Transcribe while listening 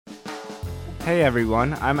Hey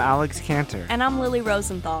everyone, I'm Alex Cantor. And I'm Lily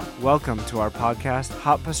Rosenthal. Welcome to our podcast,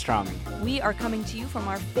 Hot Pastrami. We are coming to you from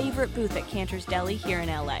our favorite booth at Cantor's Deli here in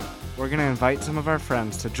LA. We're going to invite some of our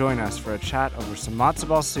friends to join us for a chat over some matzo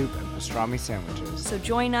ball soup and pastrami sandwiches. So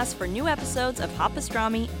join us for new episodes of Hot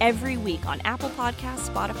Pastrami every week on Apple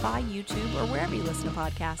Podcasts, Spotify, YouTube, or wherever you listen to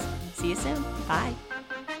podcasts. See you soon. Bye.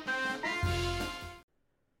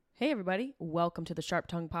 Hey everybody, welcome to the Sharp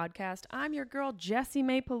Tongue Podcast. I'm your girl, Jessie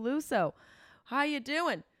May Peluso. How you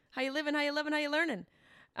doing? How you living? How you loving? How you learning?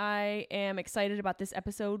 I am excited about this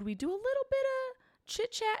episode. We do a little bit of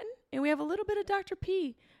chit-chatting, and we have a little bit of Dr.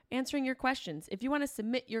 P answering your questions. If you want to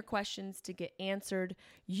submit your questions to get answered,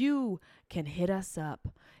 you can hit us up.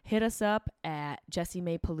 Hit us up at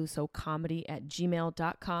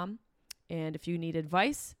jessiemaypelusocomedy@gmail.com. And if you need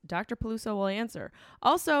advice, Dr. Peluso will answer.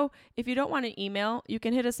 Also, if you don't want to email, you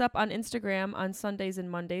can hit us up on Instagram on Sundays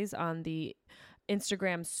and Mondays on the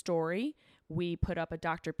Instagram story. We put up a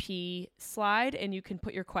Dr. P slide, and you can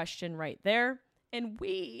put your question right there. And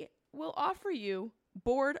we will offer you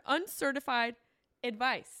board uncertified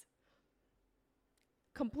advice.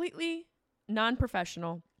 Completely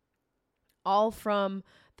non-professional. All from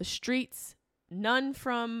the streets, none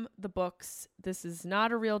from the books. This is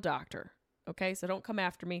not a real doctor. Okay, so don't come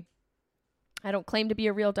after me. I don't claim to be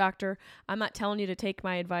a real doctor. I'm not telling you to take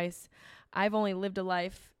my advice. I've only lived a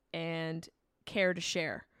life and care to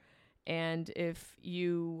share. And if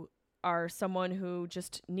you are someone who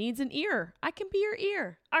just needs an ear, I can be your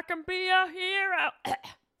ear. I can be a hero.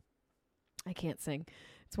 I can't sing.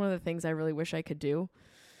 It's one of the things I really wish I could do.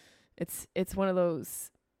 It's one of those,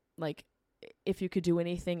 like, if you could do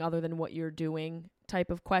anything other than what you're doing type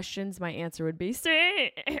of questions, my answer would be sing.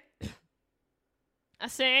 A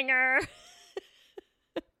singer.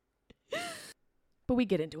 But we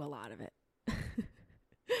get into a lot of it.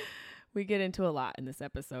 We get into a lot in this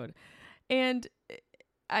episode. And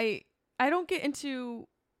I don't get into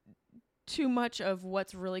too much of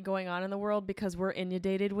what's really going on in the world because we're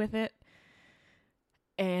inundated with it.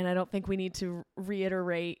 And I don't think we need to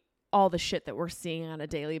reiterate all the shit that we're seeing on a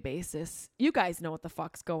daily basis. You guys know what the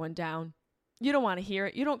fuck's going down. You don't want to hear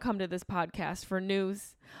it. You don't come to this podcast for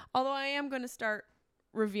news. Although I am going to start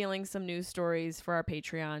revealing some news stories for our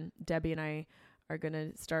Patreon. Debbie and I are going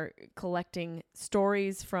to start collecting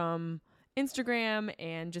stories from Instagram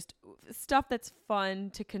and just stuff that's fun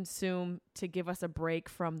to consume to give us a break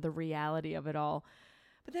from the reality of it all.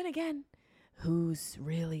 But then again, who's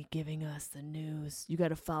really giving us the news? You got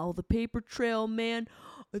to follow the paper trail, man.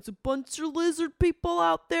 It's a bunch of lizard people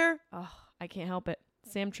out there. Oh, I can't help it.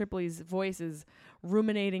 Sam Tripoli's voice is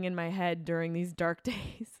ruminating in my head during these dark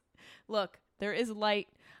days. Look, there is light.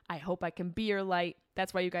 I hope I can be your light.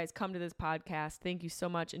 That's why you guys come to this podcast. Thank you so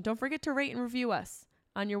much. And don't forget to rate and review us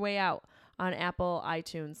on your way out on Apple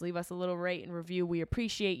iTunes. Leave us a little rate and review. We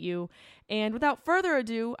appreciate you. And without further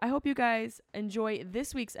ado, I hope you guys enjoy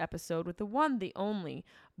this week's episode with the one, the only,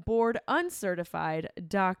 board uncertified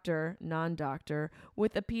doctor, non-doctor,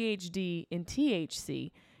 with a PhD in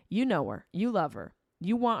THC. You know her. You love her.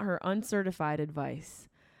 You want her uncertified advice.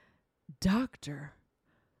 Dr.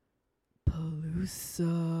 Peluso.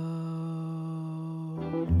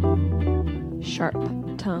 Sharp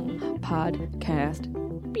Tongue Podcast.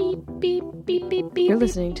 Beep, beep, beep, beep, beep. You're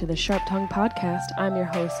listening to the Sharp Tongue Podcast. I'm your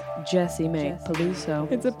host, Jessie May Peluso.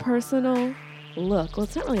 It's a personal look. Well,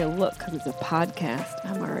 it's not really a look because it's a podcast.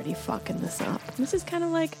 I'm already fucking this up. This is kind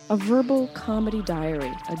of like a verbal comedy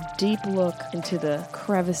diary, a deep look into the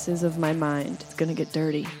crevices of my mind. It's gonna get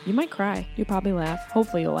dirty. You might cry. You probably laugh.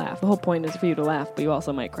 Hopefully you'll laugh. The whole point is for you to laugh, but you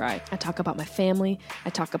also might cry. I talk about my family.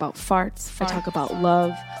 I talk about farts. I talk about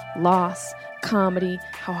love, loss, comedy,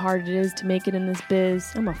 how hard it is to make it in this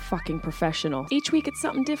biz. I'm a fucking professional. Each week it's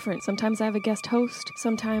something different. Sometimes I have a guest host.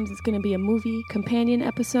 Sometimes it's going to be a movie companion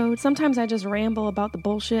episode. Sometimes I just ramble about the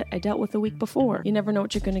bullshit I dealt with the week before. You never know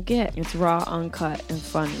what you're going to get. It's raw, uncut, and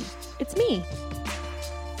funny. It's me.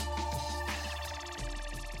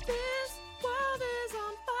 This world is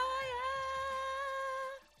on fire.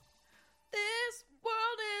 This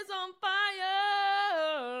world is on fire.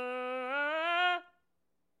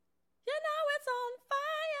 You know it's on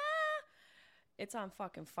fire. It's on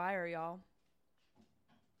fucking fire, y'all.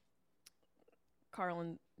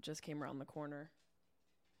 Carlin just came around the corner.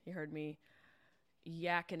 He heard me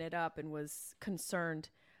yakking it up and was concerned.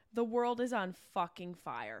 The world is on fucking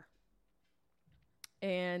fire.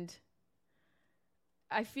 And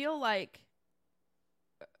I feel like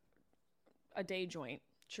a day joint,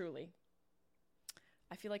 truly.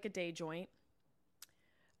 I feel like a day joint.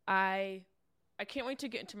 I can't wait to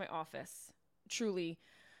get into my office. Truly,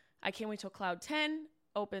 I can't wait till Cloud 10.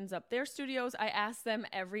 opens up their studios. I ask them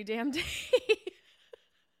every damn day.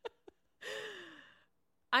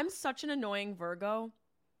 I'm such an annoying Virgo.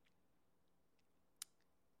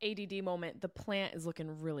 ADD moment. The plant is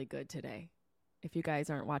looking really good today. If you guys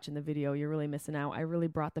aren't watching the video, you're really missing out. I really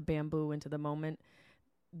brought the bamboo into the moment.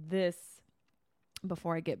 This,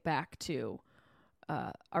 before I get back to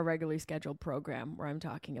a regularly scheduled program where I'm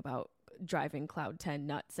talking about driving Cloud 10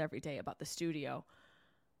 nuts every day about the studio.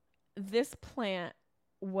 This plant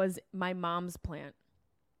was my mom's plant.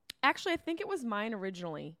 Actually, I think it was mine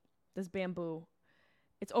originally, this bamboo.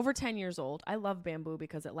 It's over 10 years old. I love bamboo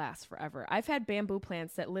because it lasts forever. I've had bamboo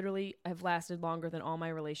plants that literally have lasted longer than all my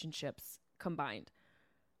relationships combined.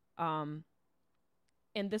 And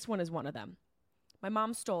this one is one of them. My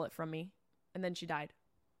mom stole it from me, and then she died.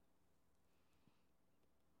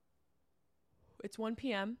 It's 1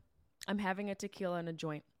 p.m. I'm having a tequila and a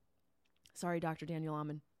joint. Sorry, Dr. Daniel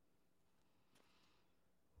Amen.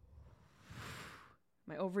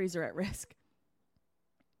 My ovaries are at risk.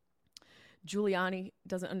 Giuliani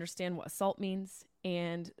doesn't understand what assault means,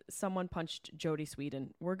 and someone punched Jodie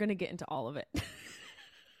Sweden. We're going to get into all of it.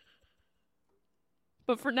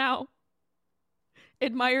 But for now,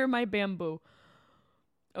 admire my bamboo.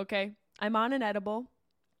 Okay? I'm on an edible.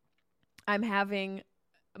 I'm having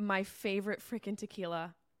my favorite freaking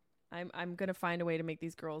tequila. I'm going to find a way to make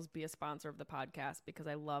these girls be a sponsor of the podcast because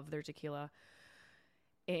I love their tequila.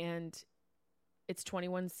 And it's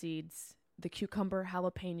 21 seeds. The cucumber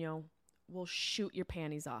jalapeno will shoot your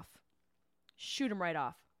panties off. Shoot them right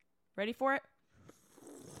off. Ready for it?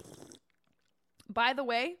 By the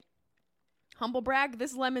way, humble brag,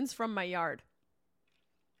 this lemon's from my yard.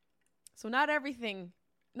 So not everything,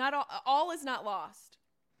 not all is not lost.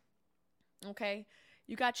 Okay?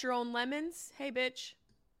 You got your own lemons? Hey, bitch.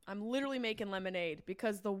 I'm literally making lemonade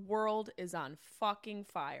because the world is on fucking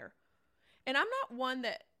fire. And I'm not one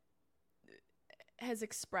that has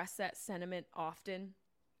expressed that sentiment often.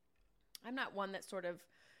 I'm not one that sort of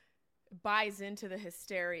buys into the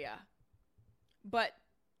hysteria. But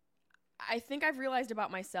I think I've realized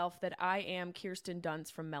about myself that I am Kirsten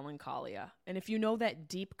Dunst from Melancholia. And if you know that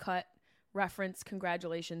deep cut reference,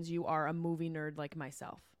 congratulations, you are a movie nerd like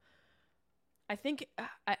myself. I think,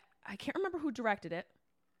 I can't remember who directed it.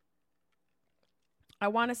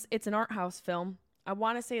 It's an art house film. I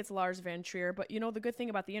want to say it's Lars Van Trier, but you know the good thing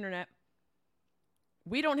about the internet,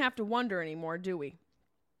 we don't have to wonder anymore, do we?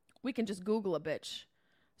 We can just Google a bitch.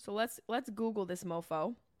 So let's Google this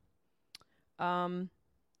mofo.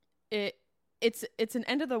 It's an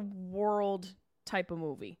end of the world type of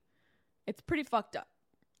movie. It's pretty fucked up.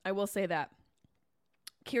 I will say that.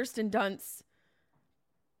 Kirsten Dunst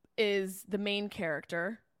is the main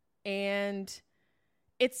character, and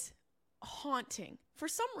it's haunting. For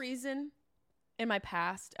some reason in my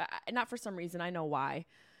past, not for some reason, I know why,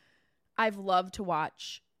 I've loved to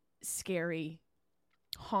watch scary,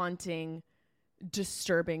 haunting,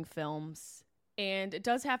 disturbing films. And it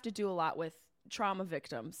does have to do a lot with trauma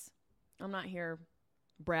victims. I'm not here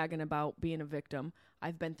bragging about being a victim.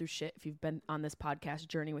 I've been through shit. If you've been on this podcast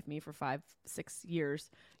journey with me for 5-6 years,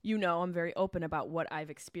 you know I'm very open about what I've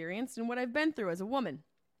experienced and what I've been through as a woman.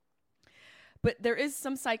 But there is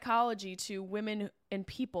some psychology to women and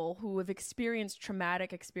people who have experienced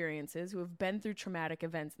traumatic experiences, who have been through traumatic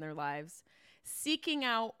events in their lives, seeking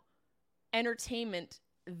out entertainment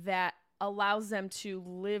that allows them to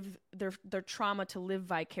live their trauma, to live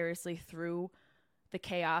vicariously through the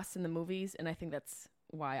chaos in the movies. And I think that's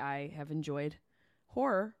why I have enjoyed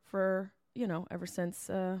horror for, ever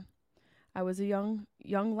since I was a young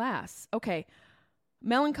lass. Okay.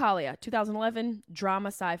 Melancholia, 2011, drama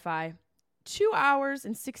sci-fi, 2 hours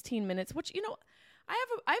and 16 minutes, which, I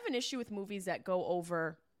have an issue with movies that go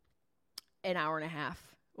over an hour and a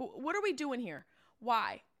half. What are we doing here?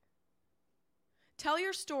 Why? Tell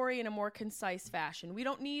your story in a more concise fashion.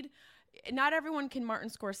 Not everyone can Martin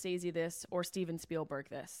Scorsese this or Steven Spielberg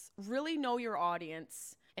this. Really know your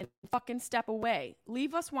audience and fucking step away.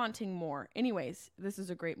 Leave us wanting more. Anyways, this is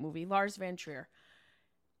a great movie. Lars Van Trier.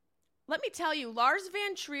 Let me tell you, Lars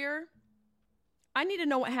Van Trier, I need to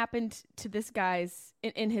know what happened to this guy's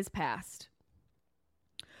in his past.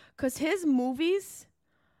 Because his movies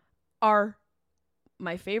are,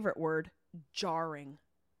 my favorite word, jarring.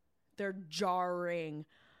 They're jarring.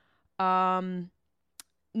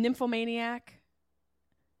 Nymphomaniac,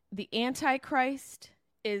 The Antichrist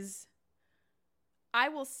is, I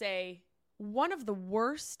will say, one of the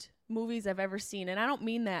worst movies I've ever seen. And I don't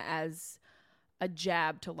mean that as a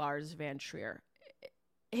jab to Lars Van Trier.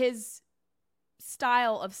 His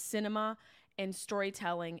style of cinema and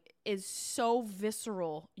storytelling is so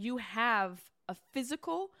visceral. You have a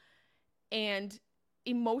physical and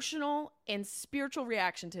emotional and spiritual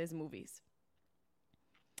reaction to his movies.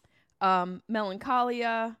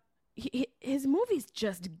 Melancholia. His movies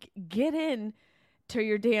just get in to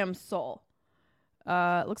your damn soul.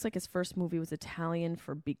 It looks like his first movie was Italian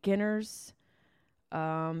for Beginners.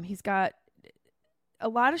 He's got a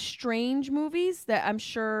lot of strange movies that I'm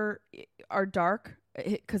sure are dark,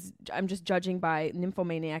 because I'm just judging by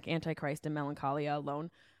Nymphomaniac, Antichrist, and Melancholia alone.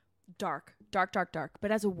 Dark.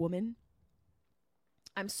 But as a woman,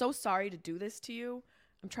 I'm so sorry to do this to you.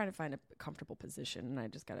 I'm trying to find a comfortable position, and I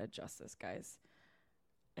just got to adjust this, guys.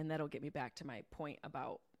 And that'll get me back to my point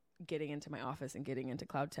about getting into my office and getting into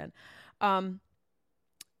Cloud 10.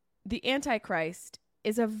 The Antichrist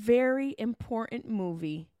is a very important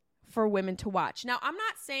movie for women to watch. Now, I'm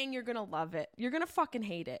not saying you're going to love it. You're going to fucking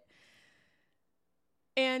hate it.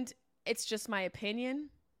 And it's just my opinion.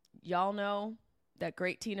 Y'all know that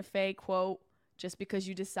great Tina Fey quote, just because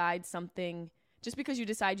you decide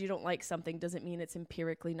you don't like something doesn't mean it's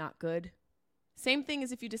empirically not good. Same thing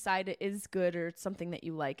as if you decide it is good or it's something that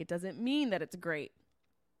you like. It doesn't mean that it's great.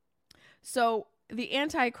 So the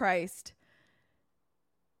Antichrist,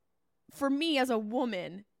 for me as a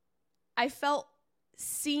woman, I felt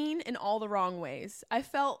seen in all the wrong ways. I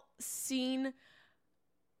felt seen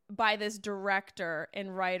by this director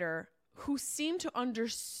and writer who seemed to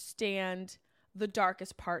understand the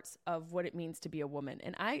darkest parts of what it means to be a woman.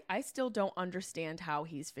 And I still don't understand how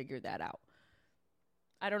he's figured that out.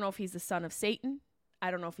 I don't know if he's the son of Satan.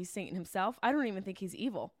 I don't know if he's Satan himself. I don't even think he's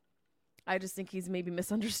evil. I just think he's maybe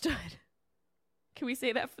misunderstood. Can we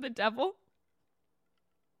say that for the devil?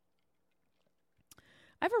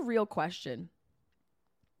 I have a real question.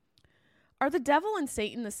 Are the devil and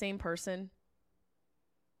Satan the same person?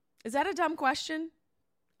 Is that a dumb question?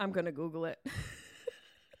 I'm going to Google it.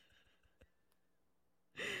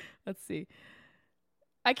 Let's see.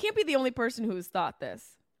 I can't be the only person who has thought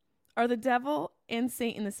this. Are the devil and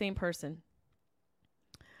Satan the same person?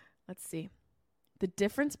 Let's see. The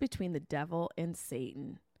difference between the devil and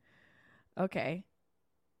Satan. Okay.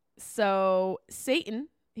 So Satan,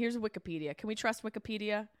 here's Wikipedia. Can we trust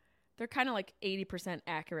Wikipedia? They're kind of like 80%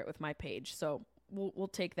 accurate with my page. So we'll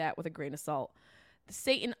take that with a grain of salt.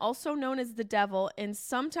 Satan, also known as the devil and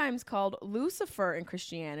sometimes called Lucifer in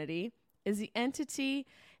Christianity, is the entity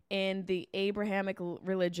in the Abrahamic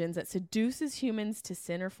religions that seduces humans to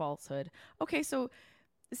sin or falsehood. Okay, so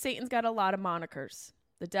Satan's got a lot of monikers.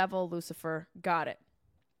 The devil, Lucifer, got it.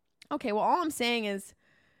 Okay, well, all I'm saying is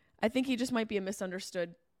I think he just might be a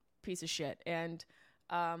misunderstood piece of shit. And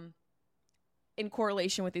in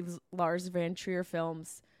correlation with these Lars Van Trier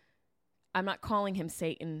films, I'm not calling him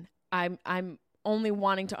Satan. I'm only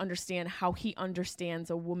wanting to understand how he understands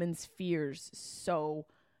a woman's fears so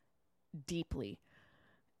deeply.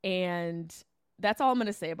 And that's all I'm going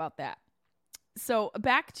to say about that. So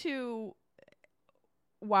back to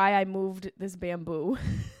why I moved this bamboo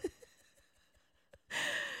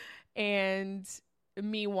and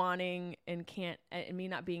me wanting and me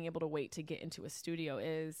not being able to wait to get into a studio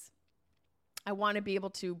is I want to be able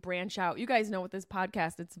to branch out. You guys know with this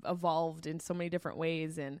podcast, it's evolved in so many different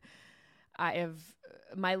ways. And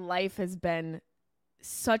my life has been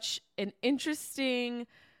such an interesting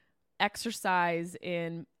exercise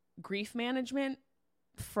in grief management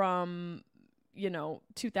from,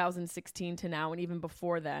 2016 to now and even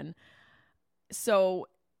before then. So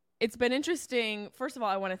it's been interesting. First of all,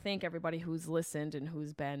 I want to thank everybody who's listened and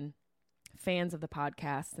who's been fans of the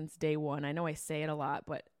podcast since day one. I know I say it a lot,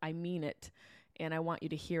 but I mean it. And I want you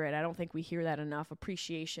to hear it. I don't think we hear that enough.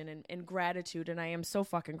 Appreciation and gratitude. And I am so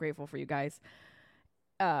fucking grateful for you guys.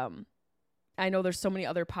 I know there's so many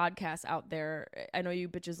other podcasts out there. I know you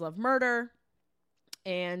bitches love murder.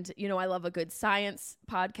 And, I love a good science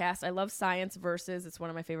podcast. I love Science Versus. It's one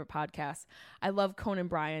of my favorite podcasts. I love Conan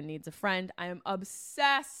Bryan Needs a Friend. I am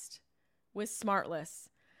obsessed with Smartless.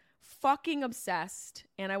 Fucking obsessed.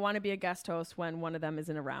 And I want to be a guest host when one of them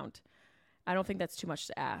isn't around. I don't think that's too much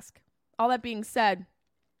to ask. All that being said,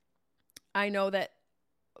 I know that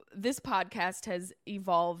this podcast has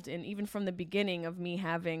evolved, and even from the beginning of me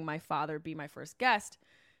having my father be my first guest,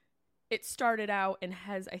 it started out and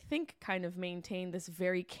has, I think, kind of maintained this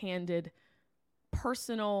very candid,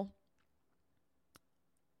 personal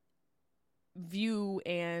view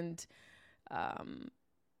and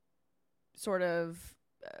sort of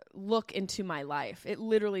look into my life. It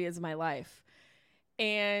literally is my life.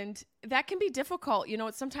 And that can be difficult.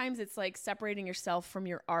 Sometimes it's like separating yourself from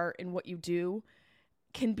your art and what you do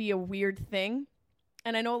can be a weird thing.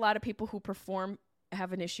 And I know a lot of people who perform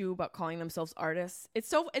have an issue about calling themselves artists. It's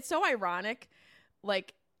so ironic,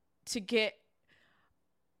 like, to get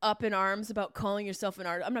up in arms about calling yourself an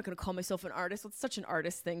artist. I'm not going to call myself an artist. It's such an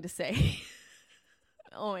artist thing to say.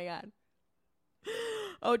 Oh my God.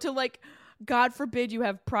 Oh, to like, God forbid you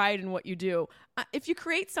have pride in what you do. If you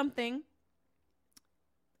create something,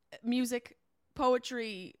 music,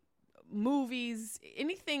 poetry, movies,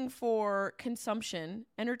 anything for consumption,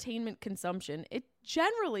 entertainment consumption, it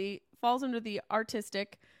generally falls under the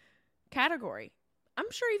artistic category.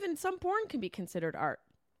 I'm sure even some porn can be considered art.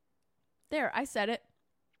 There, I said it,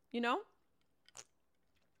 you know?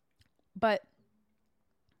 But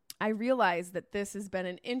I realize that this has been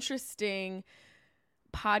an interesting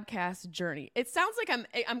podcast journey. It sounds like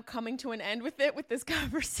I'm coming to an end with this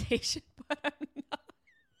conversation, but I'm not.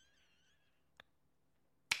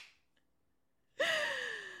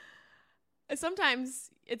 Sometimes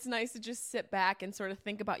it's nice to just sit back and sort of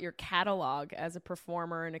think about your catalog as a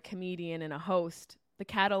performer and a comedian and a host, the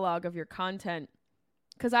catalog of your content.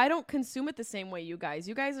 Because I don't consume it the same way you guys.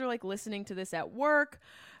 You guys are like listening to this at work,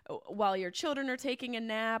 while your children are taking a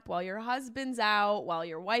nap, while your husband's out, while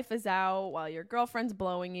your wife is out, while your girlfriend's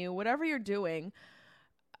blowing you, whatever you're doing,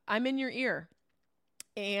 I'm in your ear.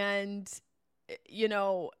 And, you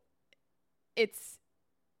know, it's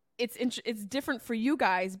different for you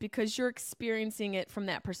guys because you're experiencing it from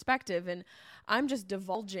that perspective. And I'm just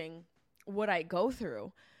divulging what I go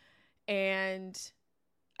through. And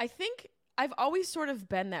I think I've always sort of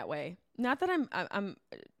been that way. Not that I'm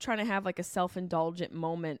trying to have like a self-indulgent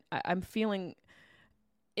moment. I'm feeling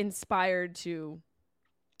inspired to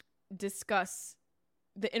discuss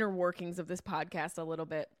the inner workings of this podcast a little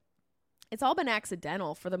bit. It's all been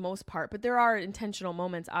accidental for the most part, but there are intentional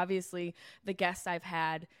moments. Obviously, the guests I've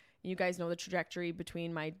had, you guys know the trajectory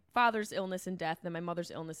between my father's illness and death and my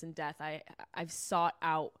mother's illness and death. I've sought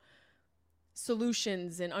out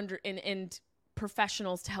solutions and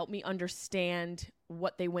professionals to help me understand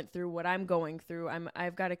what they went through, what I'm going through.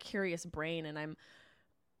 I've got a curious brain and I'm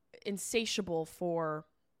insatiable for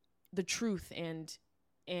the truth and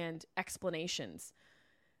explanations.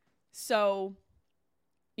 So,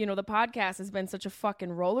 you know, the podcast has been such a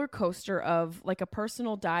fucking roller coaster of like a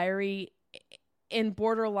personal diary in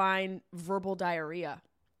borderline verbal diarrhea.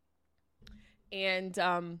 And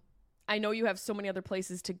I know you have so many other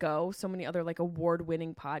places to go, so many other like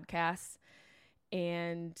award-winning podcasts.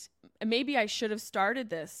 And maybe I should have started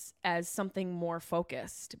this as something more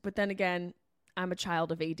focused. But then again, I'm a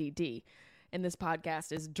child of ADD, and this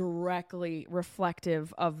podcast is directly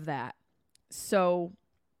reflective of that. So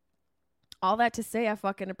all that to say, I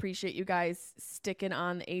fucking appreciate you guys sticking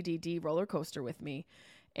on the ADD roller coaster with me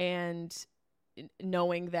and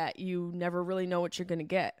knowing that you never really know what you're going to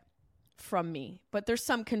get from me. But there's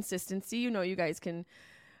some consistency. You know, you guys can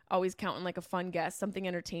always count on like a fun guest, something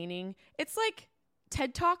entertaining. It's like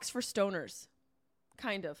TED Talks for stoners,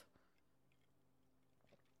 kind of,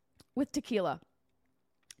 with tequila.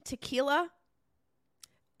 Tequila,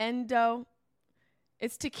 endo.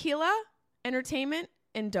 It's tequila, entertainment,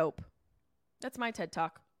 and dope. That's my TED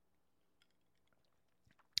Talk.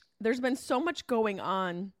 There's been so much going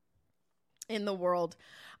on in the world.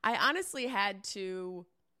 I honestly had to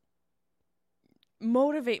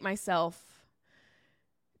motivate myself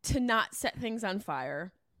to not set things on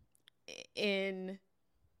fire in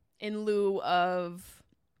lieu of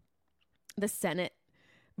the Senate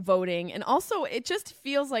voting. And also, it just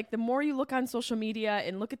feels like the more you look on social media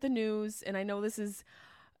and look at the news, and I know this is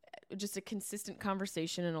just a consistent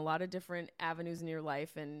conversation in a lot of different avenues in your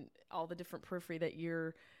life and all the different periphery that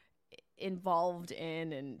you're involved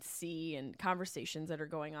in and see and conversations that are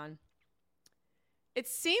going on. It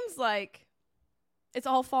seems like it's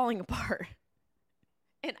all falling apart.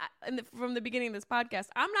 And from the beginning of this podcast,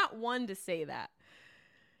 I'm not one to say that.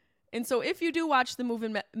 And so if you do watch the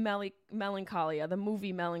movie Melancholia,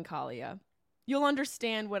 you'll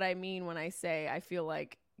understand what I mean when I say I feel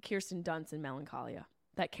like Kirsten Dunst in Melancholia,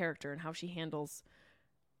 that character and how she handles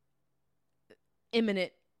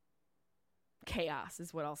imminent chaos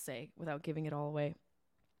is what I'll say without giving it all away.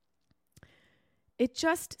 It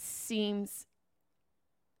just seems,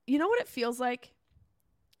 you know what it feels like?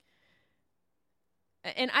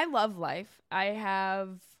 And I love life.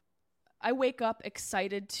 I wake up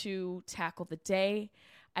excited to tackle the day.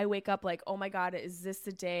 I wake up like, oh my God, is this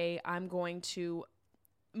the day I'm going to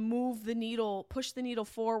move the needle, push the needle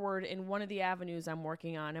forward in one of the avenues I'm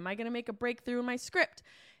working on? Am I going to make a breakthrough in my script?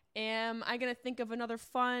 Am I going to think of another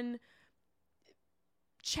fun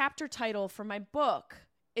chapter title for my book?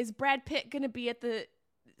 Is Brad Pitt going to be at the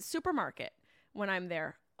supermarket when I'm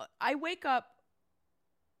there? I wake up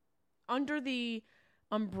under the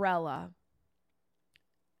umbrella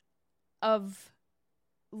of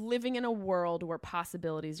living in a world where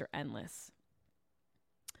possibilities are endless.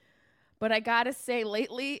 But I gotta say,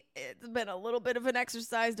 lately, it's been a little bit of an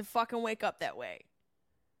exercise to fucking wake up that way.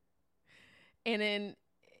 And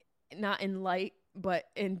not in light, but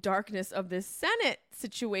in darkness of this Senate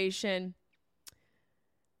situation,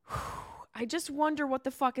 I just wonder what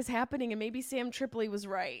the fuck is happening, and maybe Sam Tripoli was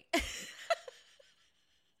right.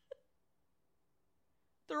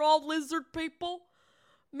 They're all lizard people.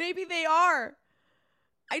 Maybe they are.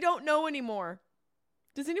 I don't know anymore.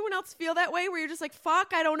 Does anyone else feel that way where you're just like,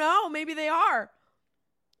 fuck, I don't know. Maybe they are.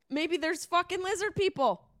 Maybe there's fucking lizard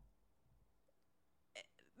people.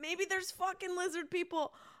 Maybe there's fucking lizard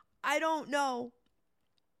people. I don't know.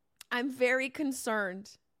 I'm very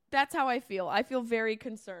concerned. That's how I feel. I feel very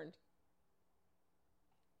concerned.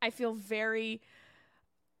 I feel like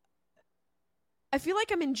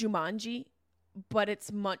I'm in Jumanji, but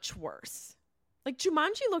it's much worse. Like,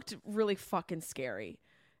 Jumanji looked really fucking scary.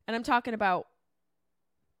 And I'm talking about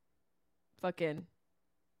fucking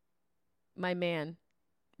my man,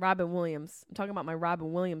 Robin Williams. I'm talking about my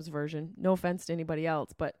Robin Williams version. No offense to anybody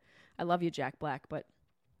else, but I love you, Jack Black, but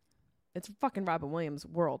it's fucking Robin Williams'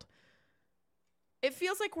 world. It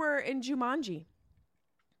feels like we're in Jumanji.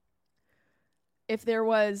 If there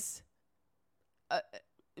was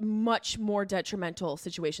much more detrimental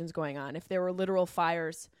situations going on, if there were literal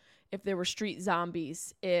fires, if there were street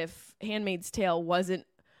zombies, if Handmaid's Tale wasn't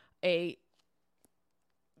a,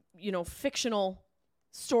 fictional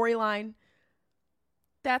storyline,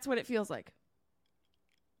 that's what it feels like.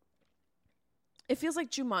 It feels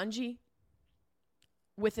like Jumanji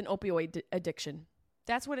with an opioid addiction.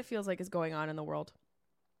 That's what it feels like is going on in the world.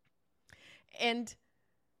 And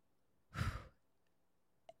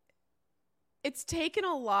it's taken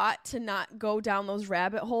a lot to not go down those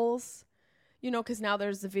rabbit holes, because now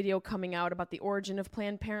there's the video coming out about the origin of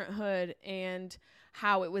Planned Parenthood and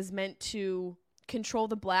how it was meant to control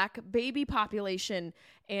the black baby population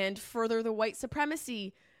and further the white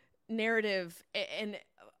supremacy narrative. And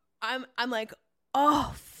I'm like,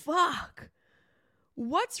 oh, fuck.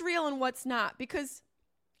 What's real and what's not? Because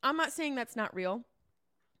I'm not saying that's not real.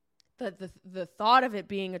 The thought of it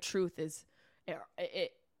being a truth is,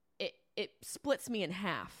 it splits me in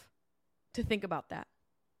half to think about that.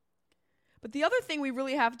 But the other thing we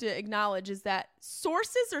really have to acknowledge is that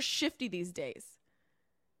sources are shifty these days.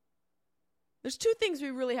 There's two things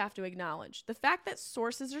we really have to acknowledge. The fact that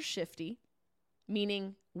sources are shifty,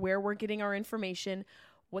 meaning where we're getting our information,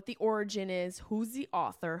 what the origin is, who's the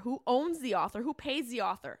author, who owns the author, who pays the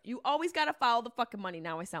author. You always got to follow the fucking money.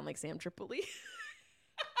 Now I sound like Sam Tripoli.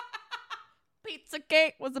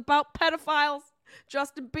 Pizzagate was about pedophiles.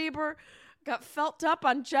 Justin Bieber got felt up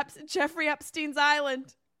on Jeffrey Epstein's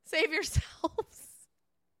island. Save yourselves.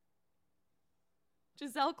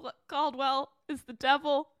 Giselle Caldwell is the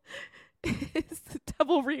devil. Is the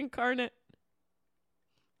devil reincarnate.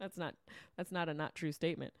 That's not a not true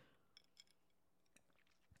statement.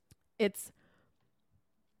 It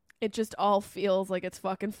just all feels like it's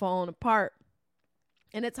fucking falling apart.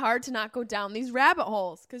 And it's hard to not go down these rabbit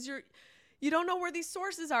holes because you don't know where these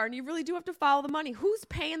sources are, and you really do have to follow the money. Who's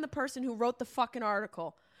paying the person who wrote the fucking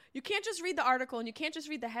article? You can't just read the article and you can't just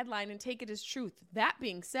read the headline and take it as truth. That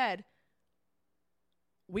being said,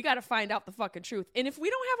 we got to find out the fucking truth. And if we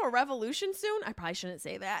don't have a revolution soon, I probably shouldn't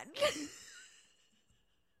say that.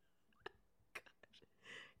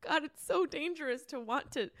 God, it's so dangerous to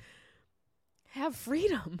want to have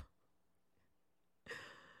freedom.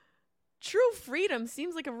 True freedom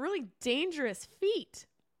seems like a really dangerous feat.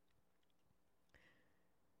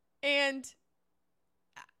 And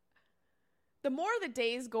the more the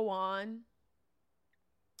days go on,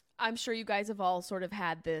 I'm sure you guys have all sort of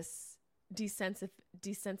had this desensitization.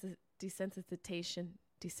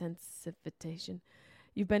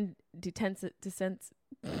 You've been desensitized.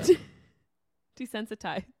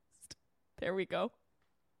 There we go.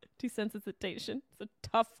 Desensitization. It's a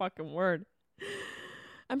tough fucking word.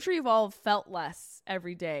 I'm sure you've all felt less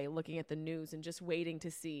every day looking at the news and just waiting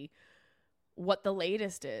to see what the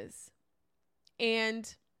latest is.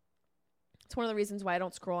 And it's one of the reasons why I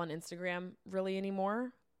don't scroll on Instagram really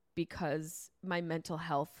anymore, because my mental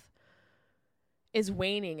health is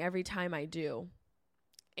waning every time I do.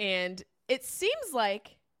 And it seems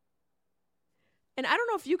like, and I don't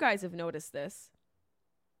know if you guys have noticed this,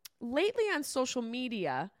 lately on social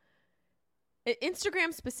media,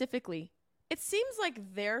 Instagram specifically, it seems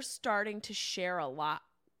like they're starting to share a lot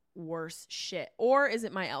worse shit. Or is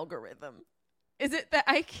it my algorithm? Is it that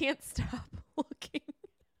I can't stop looking?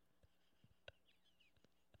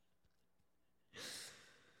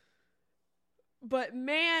 But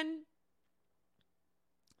man,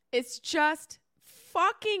 it's just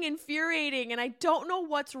fucking infuriating, and I don't know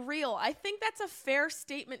what's real. I think that's a fair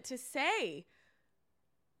statement to say.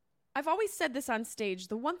 I've always said this on stage.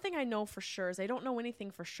 The one thing I know for sure is I don't know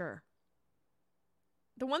anything for sure.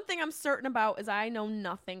 The one thing I'm certain about is I know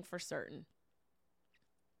nothing for certain.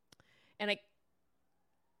 And I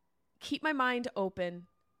keep my mind open,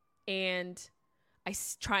 and I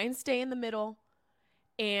try and stay in the middle,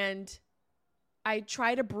 and I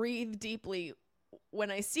try to breathe deeply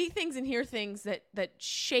when I see things and hear things that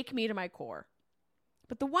shake me to my core.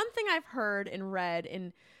 But the one thing I've heard and read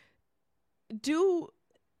and do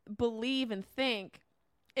believe and think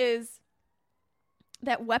is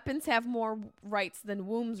that weapons have more rights than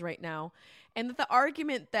wombs right now, and that the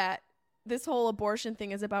argument that this whole abortion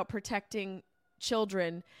thing is about protecting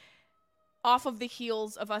children off of the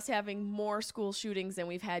heels of us having more school shootings than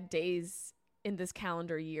we've had days in this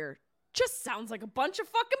calendar year just sounds like a bunch of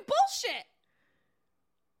fucking bullshit.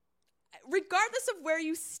 Regardless of where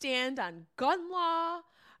you stand on gun law,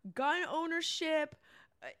 gun ownership,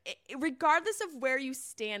 regardless of where you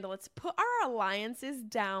stand, let's put our alliances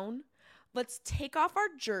down. Let's take off our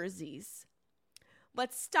jerseys.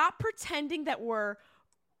 Let's stop pretending that we're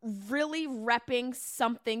really repping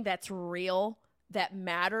something that's real, that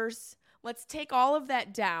matters. Let's take all of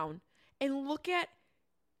that down and look at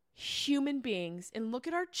human beings and look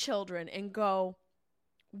at our children and go,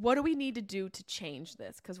 what do we need to do to change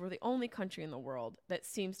this? Because we're the only country in the world that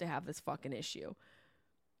seems to have this fucking issue.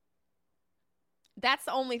 That's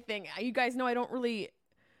the only thing. You guys know I don't really,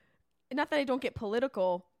 not that I don't get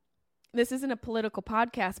political. This isn't a political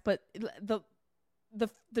podcast, but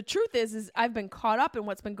the truth is I've been caught up in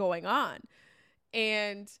what's been going on.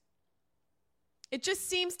 And it just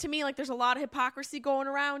seems to me like there's a lot of hypocrisy going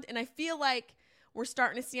around. And I feel like we're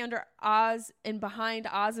starting to see under Oz and behind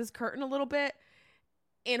Oz's curtain a little bit.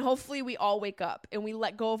 And hopefully we all wake up and we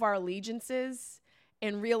let go of our allegiances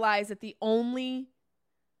and realize that the only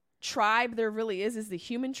tribe there really is the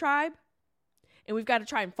human tribe. And we've got to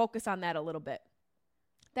try and focus on that a little bit.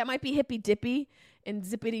 That might be hippy dippy and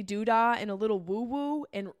zippity doodah and a little woo woo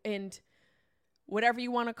and whatever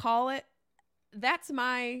you want to call it. That's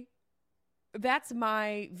my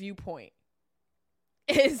viewpoint.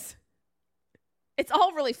 It's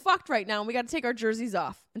all really fucked right now, and we got to take our jerseys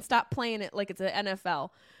off and stop playing it like it's an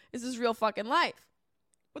NFL. This is real fucking life.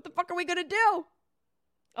 What the fuck are we gonna do?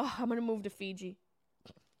 Oh, I'm gonna move to Fiji.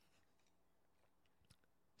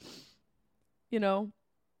 You know,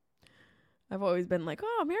 I've always been like,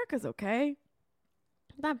 oh, America's okay.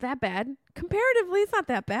 Not that bad. Comparatively, it's not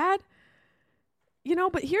that bad. You know,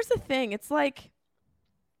 but here's the thing. It's like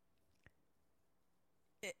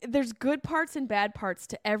there's good parts and bad parts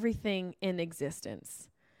to everything in existence.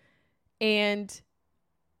 And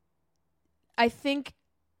I think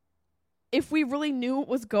if we really knew what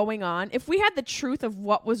was going on, if we had the truth of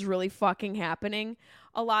what was really fucking happening,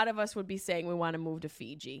 a lot of us would be saying we want to move to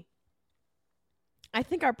Fiji. I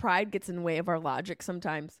think our pride gets in the way of our logic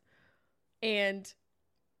sometimes. And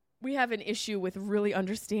we have an issue with really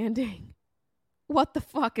understanding what the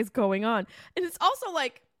fuck is going on. And it's also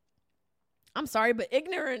like, I'm sorry, but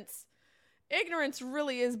ignorance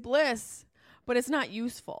really is bliss, but it's not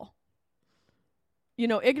useful. You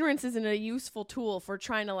know, ignorance isn't a useful tool for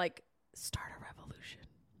trying to like start a revolution.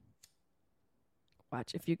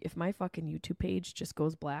 Watch, if my fucking YouTube page just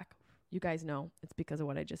goes black, you guys know it's because of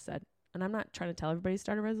what I just said. And I'm not trying to tell everybody to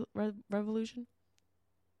start a revolution,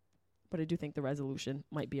 but I do think the resolution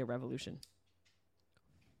might be a revolution.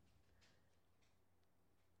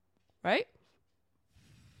 Right?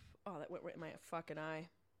 Oh, that went right in my fucking eye.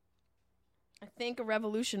 I think a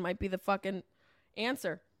revolution might be the fucking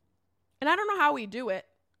answer. And I don't know how we do it.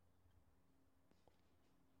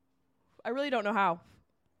 I really don't know how.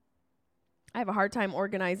 I have a hard time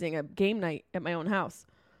organizing a game night at my own house,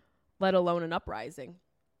 let alone an uprising.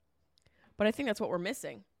 But I think that's what we're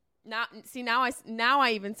missing. Now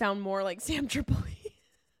I even sound more like Sam Tripoli.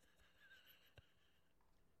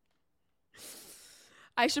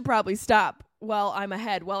 I should probably stop. Well, I'm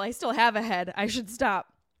ahead. Well, I still have a head. I should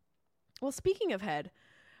stop. Well, speaking of head,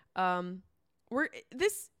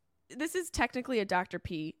 this is technically a Dr.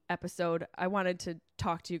 P episode. I wanted to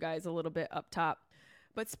talk to you guys a little bit up top.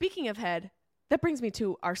 But speaking of head, that brings me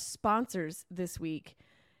to our sponsors this week.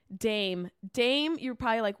 Dame, you're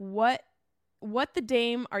probably like, what the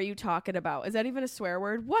Dame are you talking about? Is that even a swear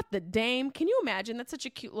word? What the Dame? Can you imagine? That's such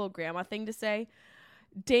a cute little grandma thing to say.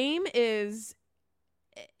 Dame is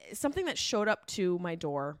something that showed up to my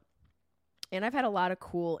door, and I've had a lot of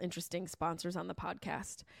cool, interesting sponsors on the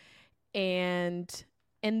podcast. And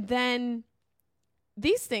then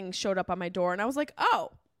these things showed up on my door, and I was like,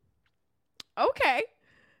 oh, okay.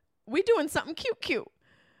 we doing something cute.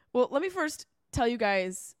 Well, let me first tell you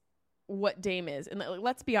guys what Dame is. And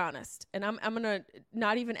let's be honest. And I'm going to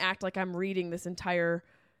not even act like I'm reading this entire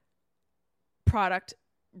product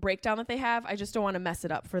breakdown that they have. I just don't want to mess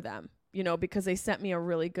it up for them, you know, because they sent me a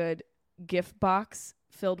really good gift box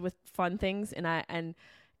filled with fun things. And I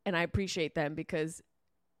appreciate them, because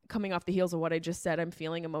coming off the heels of what I just said, I'm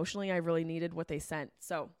feeling emotionally, I really needed what they sent.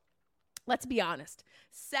 So let's be honest.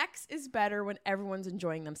 Sex is better when everyone's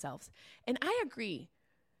enjoying themselves. And I agree.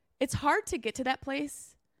 It's hard to get to that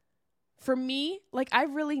place. For me, like, I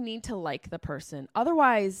really need to like the person.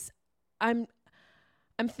 Otherwise, I'm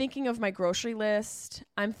thinking of my grocery list.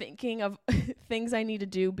 I'm thinking of things I need to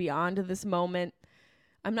do beyond this moment.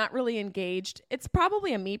 I'm not really engaged. It's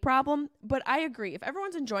probably a me problem, but I agree. If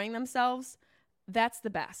everyone's enjoying themselves, that's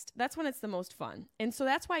the best. That's when it's the most fun. And so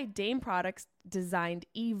that's why Dame Products designed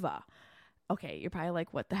Eva. Okay, you're probably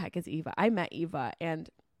like, what the heck is Eva? I met Eva,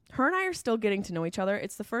 and her and I are still getting to know each other.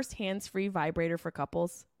 It's the first hands-free vibrator for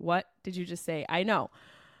couples. What did you just say? I know.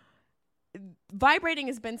 Vibrating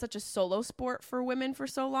has been such a solo sport for women for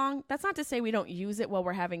so long. That's not to say we don't use it while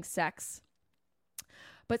we're having sex.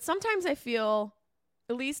 But sometimes I feel,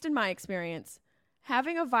 at least in my experience,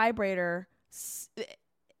 having a vibrator,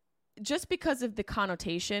 just because of the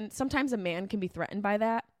connotation, sometimes a man can be threatened by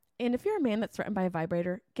that. And if you're a man that's threatened by a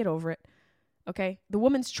vibrator, get over it. Okay? The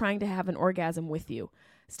woman's trying to have an orgasm with you.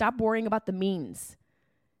 Stop worrying about the means.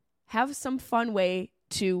 Have some fun way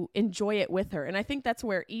to enjoy it with her. And I think that's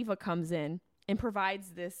where Eva comes in and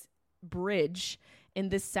provides this bridge in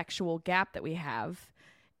this sexual gap that we have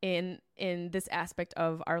in this aspect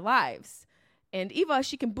of our lives. And Eva,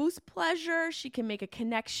 she can boost pleasure. She can make a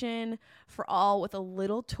connection for all with a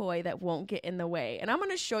little toy that won't get in the way. And I'm going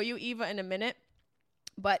to show you Eva in a minute.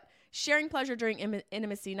 But sharing pleasure during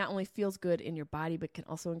intimacy not only feels good in your body, but can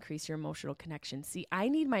also increase your emotional connection. See, I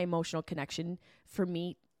need my emotional connection for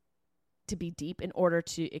me to be deep in order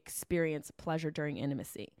to experience pleasure during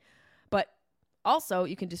intimacy. But also,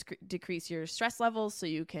 you can decrease your stress levels so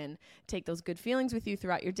you can take those good feelings with you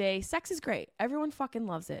throughout your day. Sex is great. Everyone fucking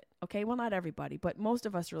loves it. Okay? Well, not everybody, but most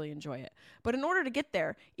of us really enjoy it. But in order to get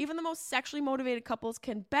there, even the most sexually motivated couples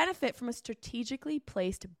can benefit from a strategically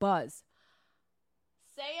placed buzz.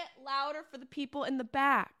 Say it louder for the people in the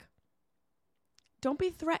back. Don't be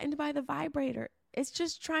threatened by the vibrator. It's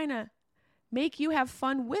just trying to make you have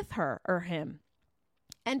fun with her or him.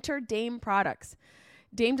 Enter Dame Products.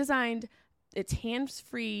 Dame designed its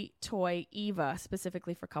hands-free toy, Eva,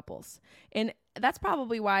 specifically for couples. And that's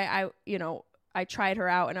probably why I tried her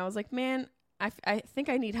out and I was like, man, I think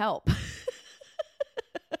I need help.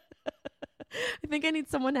 I think I need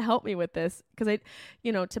someone to help me with this, because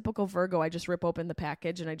typical Virgo, I just rip open the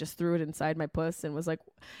package and I just threw it inside my puss and was like,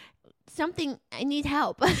 I need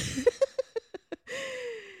help.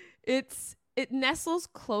 It nestles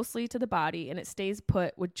closely to the body and it stays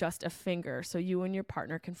put with just a finger so you and your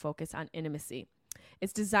partner can focus on intimacy.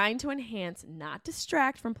 It's designed to enhance, not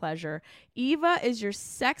distract from pleasure. Eva is your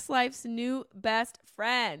sex life's new best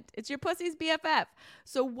friend. It's your pussy's BFF.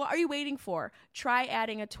 So what are you waiting for? Try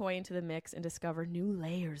adding a toy into the mix and discover new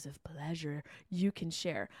layers of pleasure you can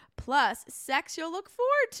share. Plus, sex you'll look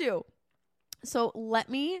forward to. So let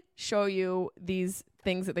me show you these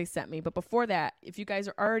things that they sent me. But before that, if you guys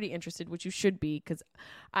are already interested, which you should be, because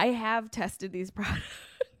I have tested these products.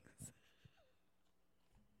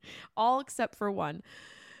 All except for one.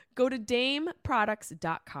 Go to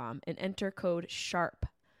dameproducts.com and enter code SHARP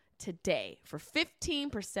today for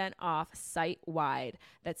 15% off site-wide.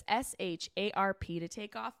 That's SHARP to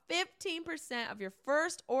take off 15% of your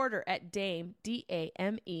first order at Dame,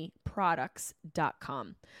 DAME,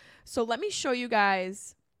 products.com. So let me show you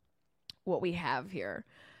guys what we have here.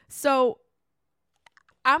 So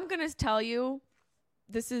I'm going to tell you,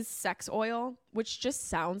 this is sex oil, which just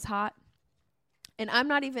sounds hot. And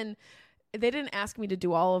they didn't ask me to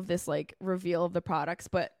do all of this like reveal of the products,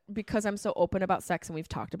 but because I'm so open about sex and we've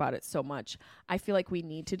talked about it so much, I feel like we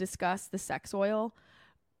need to discuss the sex oil.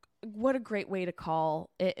 What a great way to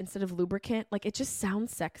call it instead of lubricant. Like, it just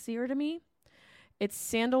sounds sexier to me. It's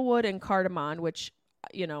sandalwood and cardamom, which,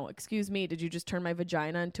 excuse me, did you just turn my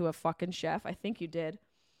vagina into a fucking chef? I think you did.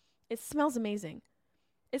 It smells amazing.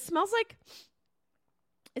 It smells like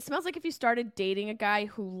if you started dating a guy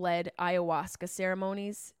who led ayahuasca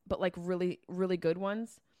ceremonies, but like really, really good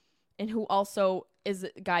ones, and who also is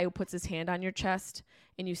a guy who puts his hand on your chest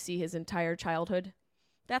and you see his entire childhood.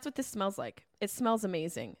 That's what this smells like. It smells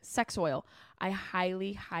amazing. Sex oil. I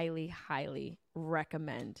highly, highly, highly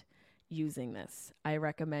recommend using this. I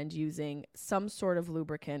recommend using some sort of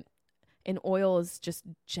lubricant. And oil is just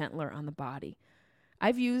gentler on the body.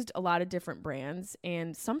 I've used a lot of different brands,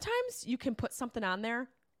 and sometimes you can put something on there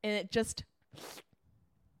and it just,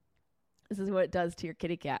 this is what it does to your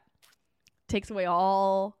kitty cat. Takes away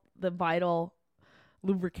all the vital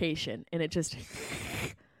lubrication, and it just,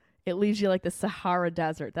 it leaves you like the Sahara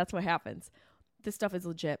Desert. That's what happens. This stuff is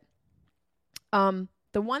legit.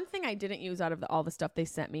 The one thing I didn't use out of all the stuff they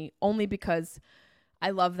sent me, only because I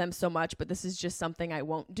love them so much, but this is just something I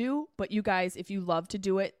won't do. But you guys, if you love to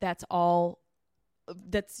do it, it's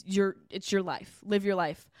your life. Live your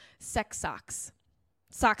life. Sex socks.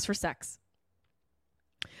 Socks for sex.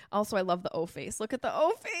 Also, I love the O-Face. Look at the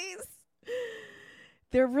O-Face.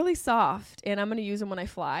 They're really soft, and I'm going to use them when I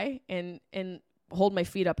fly and hold my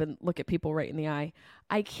feet up and look at people right in the eye.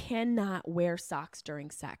 I cannot wear socks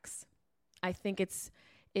during sex. I think it's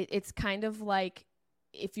kind of like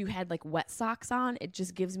if you had like wet socks on, it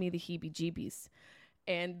just gives me the heebie-jeebies.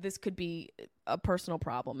 And this could be a personal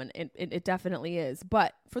problem, and it definitely is.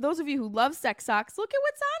 But for those of you who love sex socks, look at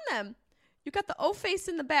what's on them. You got the O-Face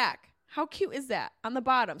in the back. How cute is that? On the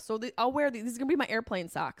bottom. So I'll wear these. These are going to be my airplane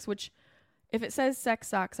socks, which if it says sex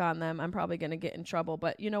socks on them, I'm probably going to get in trouble.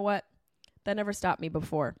 But you know what? That never stopped me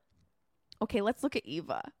before. Okay, let's look at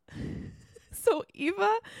Eva. So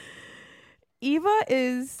Eva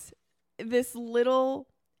is this little,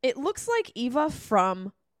 it looks like Eva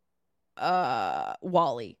from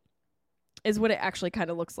WALL-E is what it actually kind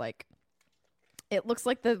of looks like. It looks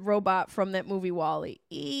like the robot from that movie WALL-E.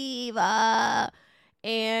 Eva.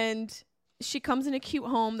 And she comes in a cute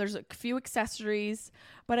home. There's a few accessories,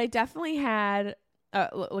 but I definitely had,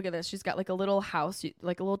 look at this. She's got like a little house,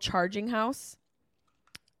 like a little charging house,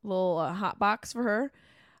 little hot box for her.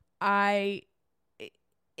 I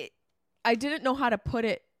didn't know how to put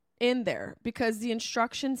it in there because the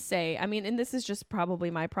instructions say, I mean, and this is just probably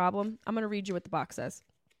my problem. I'm going to read you what the box says.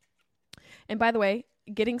 And by the way,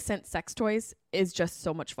 getting sent sex toys is just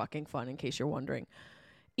so much fucking fun, in case you're wondering.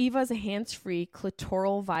 Eva is a hands-free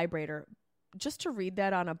clitoral vibrator. Just to read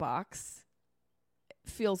that on a box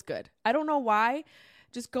feels good. I don't know why.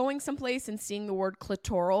 Just going someplace and seeing the word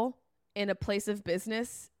clitoral in a place of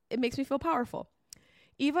business, it makes me feel powerful.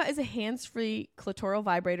 Eva is a hands-free clitoral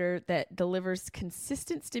vibrator that delivers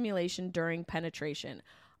consistent stimulation during penetration.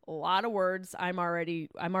 A lot of words. I'm already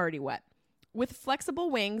wet. With flexible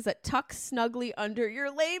wings that tuck snugly under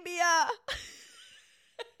your labia.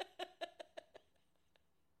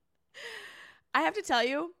 I have to tell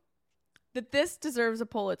you that this deserves a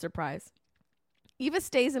Pulitzer Prize. Eva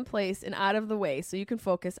stays in place and out of the way so you can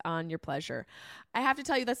focus on your pleasure. I have to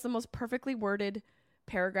tell you, that's the most perfectly worded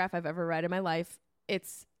paragraph I've ever read in my life.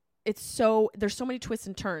 There's so many twists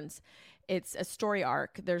and turns. It's a story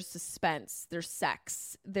arc. There's suspense. There's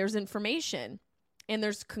sex. There's information. And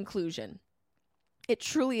there's conclusion. It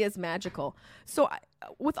truly is magical. So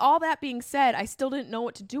with all that being said, I still didn't know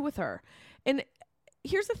what to do with her. And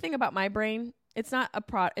here's the thing about my brain. It's not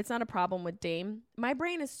a problem with Dame. My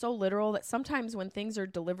brain is so literal that sometimes when things are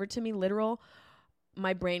delivered to me literal,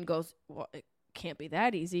 my brain goes, well, it can't be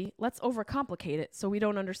that easy. Let's overcomplicate it so we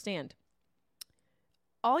don't understand.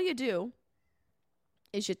 All you do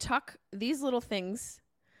is you tuck these little things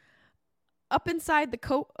up inside the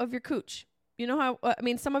coat of your cooch. You know how,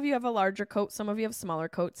 some of you have a larger coat, some of you have smaller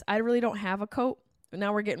coats. I really don't have a coat.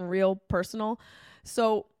 Now we're getting real personal.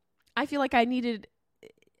 So I feel like I needed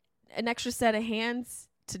an extra set of hands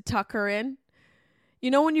to tuck her in.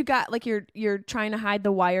 You know when you got like you're trying to hide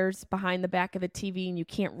the wires behind the back of the TV and you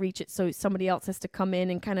can't reach it, so somebody else has to come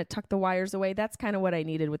in and kind of tuck the wires away? That's kind of what I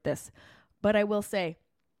needed with this. But I will say,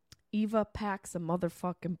 Eva packs a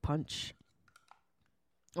motherfucking punch.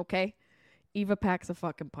 Okay? Eva packs a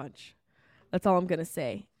fucking punch. That's all I'm going to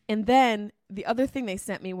say. And then the other thing they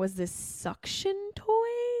sent me was this suction toy.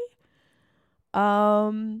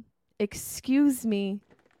 Excuse me.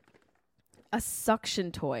 A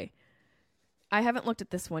suction toy. I haven't looked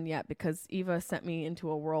at this one yet because Eva sent me into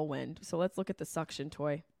a whirlwind. So let's look at the suction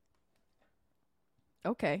toy.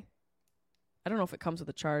 Okay. I don't know if it comes with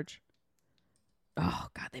a charge. Oh,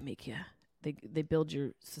 God, they make you. They build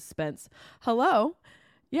your suspense. Hello?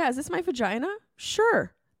 Yeah, is this my vagina?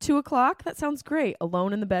 Sure. 2:00? That sounds great.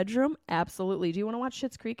 Alone in the bedroom? Absolutely. Do you want to watch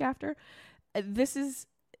Schitt's Creek after? This is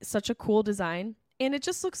such a cool design. And it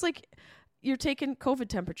just looks like you're taking COVID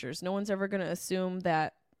temperatures. No one's ever going to assume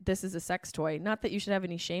that this is a sex toy. Not that you should have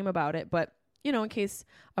any shame about it, but, you know, in case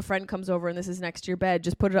a friend comes over and this is next to your bed,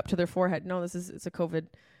 just put it up to their forehead. No, it's a COVID.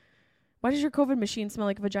 Why does your COVID machine smell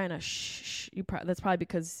like a vagina? Shh. That's probably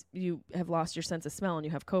because you have lost your sense of smell and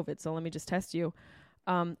you have COVID. So let me just test you.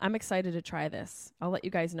 I'm excited to try this. I'll let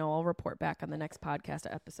you guys know. I'll report back on the next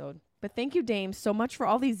podcast episode. But thank you, Dame, so much for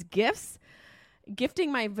all these gifts.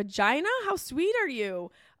 Gifting my vagina? How sweet are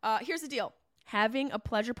you? Here's the deal. Having a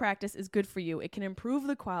pleasure practice is good for you. It can improve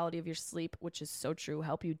the quality of your sleep, which is so true,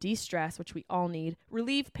 help you de-stress, which we all need,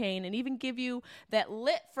 relieve pain, and even give you that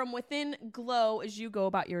lit from within glow as you go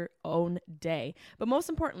about your own day. But most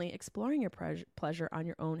importantly, exploring your pleasure on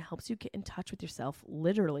your own helps you get in touch with yourself,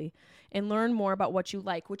 literally, and learn more about what you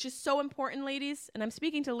like, which is so important, ladies. And I'm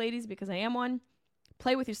speaking to ladies because I am one.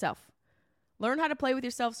 Play with yourself. Learn how to play with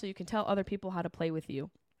yourself so you can tell other people how to play with you.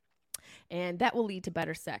 And that will lead to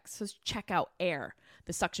better sex. So check out Air,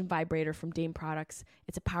 the suction vibrator from Dame Products.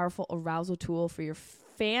 It's a powerful arousal tool for your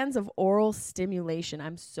fans of oral stimulation.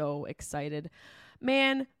 I'm so excited.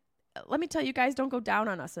 Man, let me tell you guys, don't go down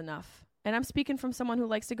on us enough. And I'm speaking from someone who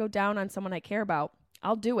likes to go down on someone I care about.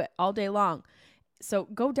 I'll do it all day long. So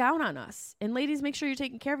go down on us. And ladies, make sure you're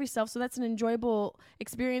taking care of yourself so that's an enjoyable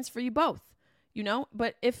experience for you both. You know,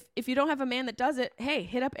 but if you don't have a man that does it, hey,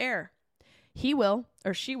 hit up Air. He will,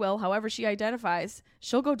 or she will, however she identifies.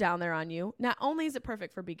 She'll go down there on you. Not only is it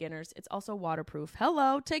perfect for beginners, it's also waterproof.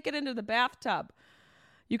 Hello, take it into the bathtub.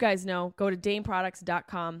 You guys know, go to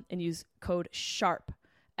dameproducts.com and use code SHARP,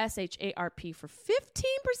 SHARP, for 15%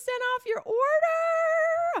 off your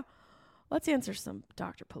order. Let's answer some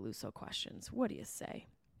Dr. Peluso questions. What do you say?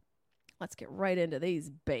 Let's get right into these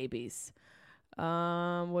babies.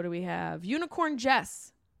 What do we have? Unicorn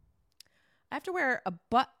Jess. I have to wear a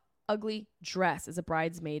butt ugly dress as a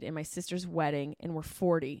bridesmaid in my sister's wedding, and we're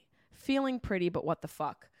 40. Feeling pretty, but what the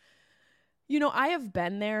fuck? You know, I have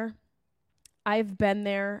been there.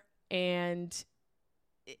 And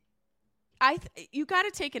you got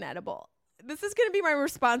to take an edible. This is going to be my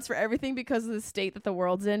response for everything because of the state that the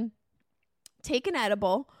world's in. Take an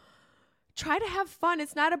edible. Try to have fun.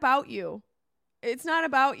 It's not about you.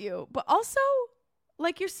 But also,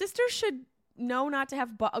 like, your sister should know not to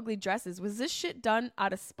have butt ugly dresses. Was this shit done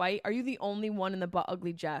out of spite? Are you the only one in the butt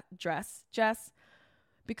ugly dress, Jess?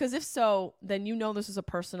 Because if so, then you know this is a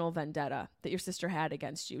personal vendetta that your sister had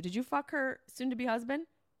against you. Did you fuck her soon-to-be husband?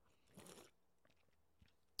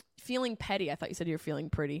 Feeling petty. I thought you said you were feeling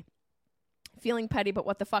pretty. Feeling petty, but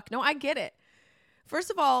what the fuck? No, I get it.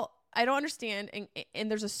 First of all, I don't understand,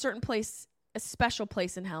 and there's a certain place, a special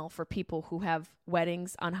place in hell for people who have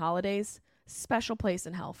weddings on holidays. Special place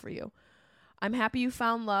in hell for you. I'm happy you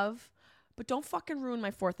found love, but don't fucking ruin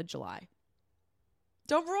my 4th of July.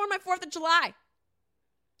 Don't ruin my 4th of July.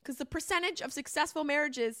 Because the percentage of successful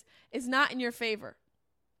marriages is not in your favor.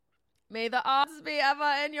 May the odds be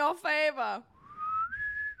ever in your favor.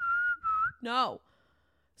 No.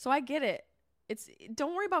 So I get it.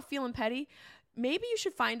 Don't worry about feeling petty. Maybe you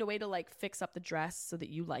should find a way to like fix up the dress so that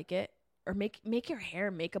you like it. Or make your hair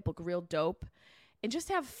and makeup look real dope. And just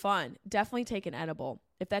have fun. Definitely take an edible.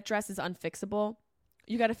 If that dress is unfixable,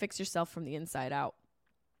 you got to fix yourself from the inside out.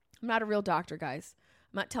 I'm not a real doctor, guys.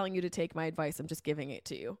 I'm not telling you to take my advice. I'm just giving it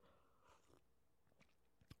to you.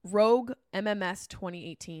 Rogue MMS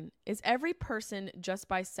 2018. Is every person just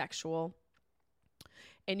bisexual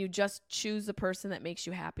and you just choose the person that makes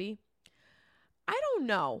you happy? I don't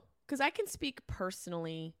know. Because I can speak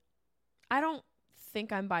personally. I don't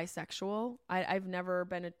think I'm bisexual. I've never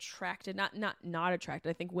been attracted, not attracted.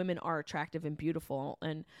 I think women are attractive and beautiful,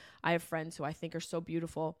 and I have friends who I think are so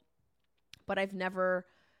beautiful, but I've never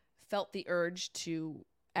felt the urge to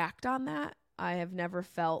act on that. I have never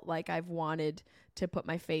felt like I've wanted to put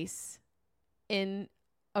my face in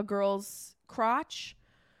a girl's crotch.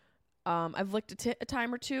 I've licked a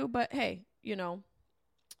time or two, but hey, you know,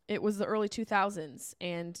 it was the early 2000s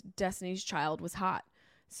and Destiny's Child was hot.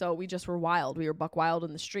 So we just were wild. We were buck wild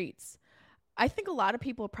in the streets. I think a lot of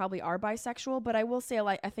people probably are bisexual, but I will say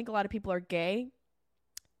I think a lot of people are gay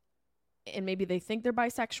and maybe they think they're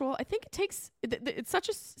bisexual. I think it's such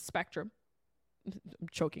a spectrum. I'm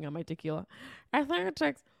choking on my tequila. I think it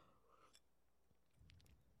takes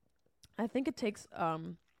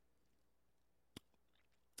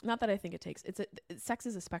not that I think it takes. Sex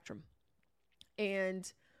is a spectrum. And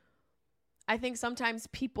I think sometimes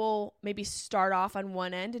people maybe start off on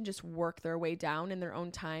one end and just work their way down in their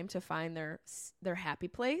own time to find their happy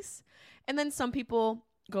place. And then some people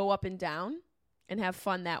go up and down and have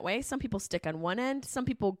fun that way. Some people stick on one end. Some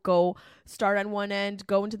people start on one end,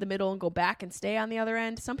 go into the middle and go back and stay on the other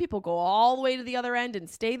end. Some people go all the way to the other end and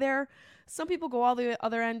stay there. Some people go all the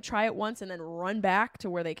other end, try it once, and then run back to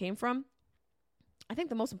where they came from. I think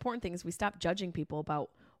the most important thing is we stop judging people about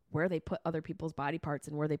where they put other people's body parts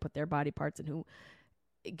and where they put their body parts and who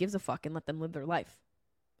gives a fuck, and let them live their life.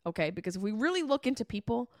 Okay? Because if we really look into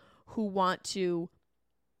people who want to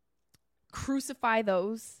crucify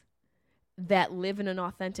those that live in an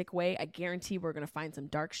authentic way, I guarantee we're going to find some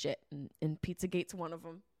dark shit, and Pizzagate's one of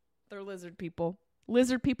them. They're lizard people.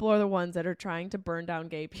 Lizard people are the ones that are trying to burn down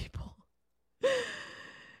gay people.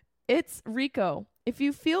 It's Rico. If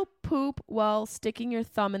you feel poop while sticking your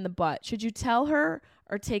thumb in the butt, should you tell her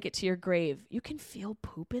or take it to your grave? You can feel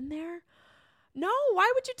poop in there? No, why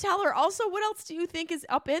would you tell her? Also, what else do you think is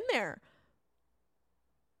up in there?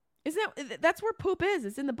 That's where poop is.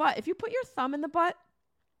 It's in the butt. If you put your thumb in the butt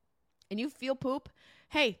and you feel poop,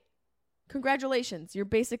 hey, congratulations. You're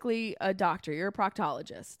basically a doctor. You're a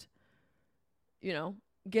proctologist. You know,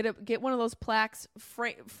 get one of those plaques,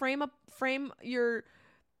 frame your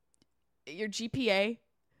GPA,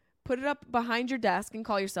 put it up behind your desk and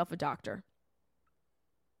call yourself a doctor.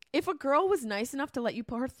 If a girl was nice enough to let you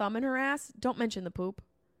put her thumb in her ass, don't mention the poop.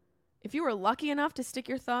 If you were lucky enough to stick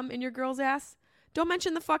your thumb in your girl's ass, don't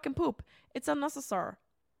mention the fucking poop. It's unnecessary.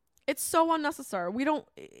 It's so unnecessary. We don't.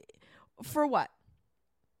 For what?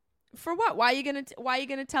 For what? Why are you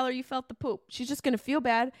gonna tell her you felt the poop? She's just gonna feel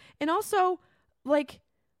bad. And also, like,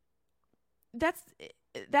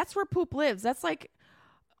 that's where poop lives. That's like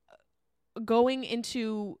going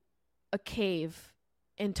into a cave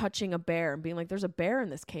and touching a bear and being like, "There's a bear in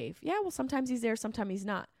this cave." Yeah, well, sometimes he's there, sometimes he's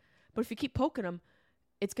not. But if you keep poking him,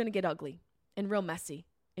 it's gonna get ugly and real messy,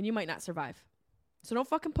 and you might not survive. So don't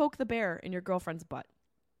fucking poke the bear in your girlfriend's butt.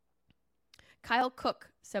 Kyle Cook,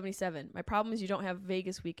 77. My problem is you don't have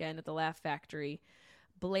Vegas weekend at the Laugh Factory.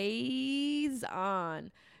 Blaze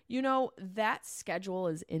on. You know, that schedule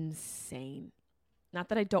is insane. Not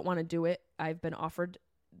that I don't want to do it. I've been offered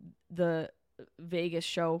the Vegas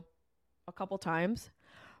show a couple times.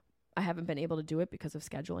 I haven't been able to do it because of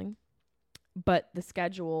scheduling. But the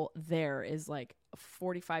schedule there is like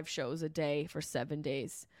 45 shows a day for 7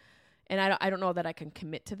 days. And I don't know that I can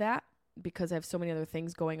commit to that because I have so many other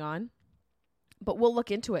things going on. But we'll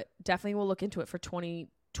look into it. Definitely we'll look into it for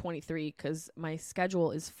 2023 because my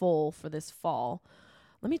schedule is full for this fall.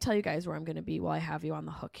 Let me tell you guys where I'm going to be while I have you on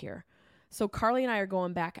the hook here. So Carly and I are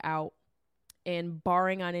going back out, and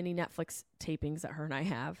barring on any Netflix tapings that her and I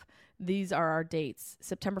have, these are our dates.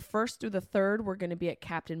 September 1st through the 3rd, we're going to be at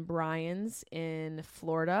Captain Brian's in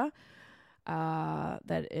Florida.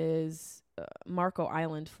 That is Marco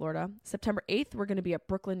Island, Florida. September 8th, we're going to be at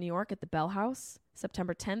Brooklyn, New York at the Bell House.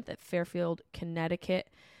 September 10th at Fairfield,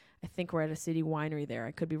 Connecticut. I think we're at a city winery there.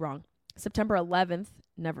 I could be wrong. September 11th,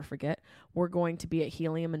 never forget, we're going to be at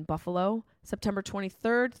Helium in Buffalo. September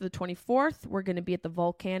 23rd to the 24th, we're going to be at the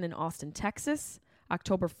Vulcan in Austin, Texas.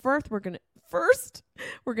 October 1st, we're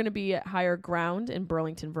going to be at Higher Ground in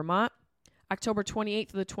Burlington, Vermont. October 28th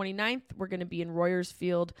to the 29th, we're going to be in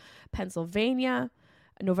Royersfield, Pennsylvania.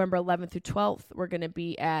 November 11th through 12th, we're going to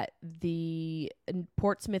be in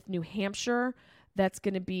Portsmouth, New Hampshire. That's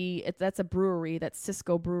a brewery. That's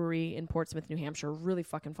Cisco Brewery in Portsmouth, New Hampshire. Really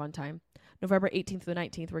fucking fun time. November 18th to the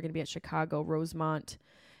 19th, we're going to be at Chicago, Rosemont,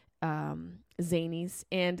 Zanies.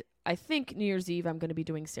 And I think New Year's Eve, I'm going to be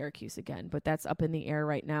doing Syracuse again, but that's up in the air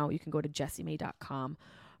right now. You can go to jessiemay.com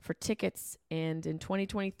for tickets. And in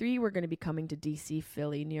 2023, we're going to be coming to DC,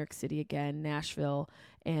 Philly, New York City again, Nashville,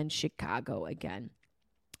 and Chicago again.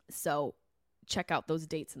 So check out those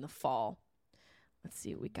dates in the fall. Let's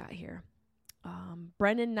see what we got here.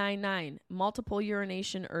 Brennan99, multiple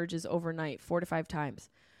urination urges overnight, 4 to 5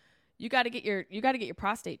 times. You got to get your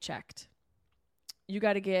prostate checked. You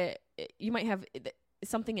might have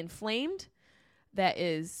something inflamed that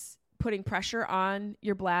is putting pressure on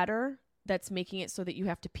your bladder that's making it so that you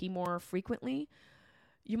have to pee more frequently.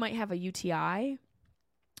 You might have a UTI.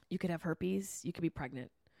 You could have herpes. You could be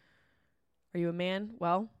pregnant. Are you a man?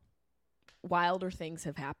 Well, wilder things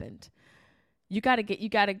have happened. You got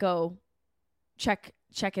to go check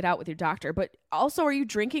it out with your doctor. But also, are you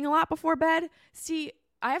drinking a lot before bed? See,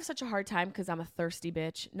 I have such a hard time because I'm a thirsty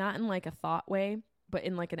bitch, not in like a thought way, but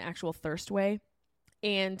in like an actual thirst way.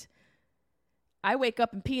 And I wake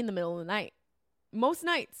up and pee in the middle of the night most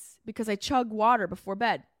nights because I chug water before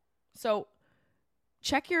bed. So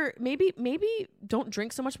check maybe don't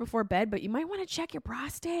drink so much before bed, but you might want to check your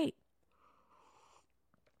prostate.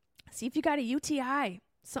 See if you got a UTI,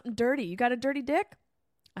 something dirty. You got a dirty dick?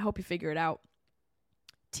 I hope you figure it out.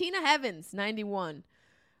 Tina Heavens, 91,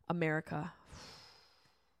 America.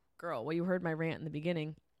 Girl, well, you heard my rant in the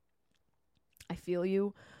beginning. I feel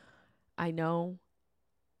you. I know.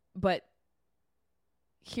 But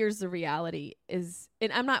here's the reality is,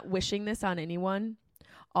 and I'm not wishing this on anyone,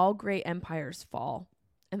 all great empires fall,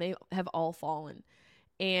 and they have all fallen.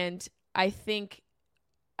 And I think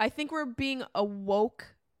we're being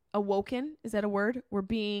awoken. Is that a word? We're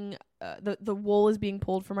being, the wool is being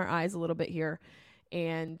pulled from our eyes a little bit here.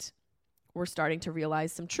 And we're starting to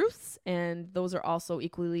realize some truths. And those are also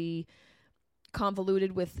equally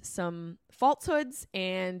convoluted with some falsehoods,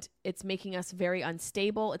 and it's making us very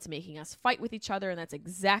unstable. It's making us fight with each other, and that's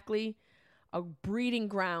exactly a breeding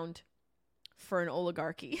ground for an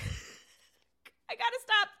oligarchy. I gotta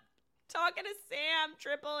stop talking to Sam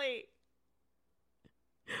Tripoli.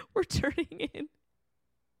 We're turning in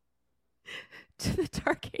to the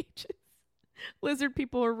Dark Ages. Lizard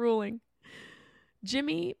people are ruling.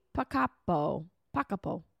 Jimmy Pacapo.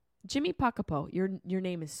 Jimmy Pacapo. Your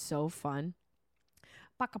name is so fun.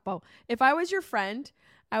 Pacapo. If I was your friend,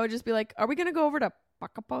 I would just be like, are we going to go over to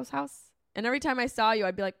Pacapo's house? And every time I saw you,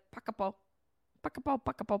 I'd be like, Pacapo.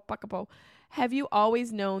 Have you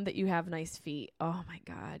always known that you have nice feet? Oh my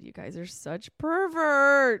God, you guys are such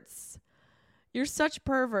perverts. You're such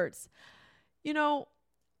perverts. You know,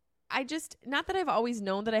 not that I've always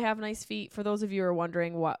known that I have nice feet. For those of you who are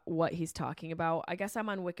wondering what he's talking about, I guess I'm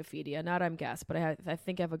on Wikipedia, not I'm guess, but I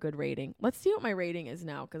think I have a good rating. Let's see what my rating is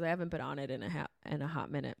now, because I haven't been on it in a hot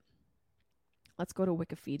minute. Let's go to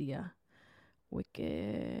Wikipedia.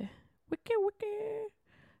 Wikifeet.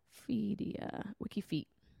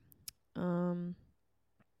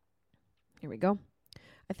 Here we go.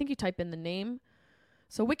 I think you type in the name.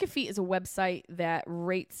 So Wikifeet is a website that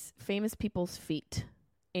rates famous people's feet.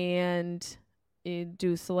 And you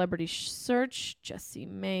do celebrity search. Jessie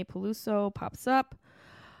May Peluso pops up.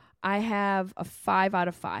 I have a 5 out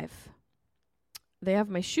of 5. They have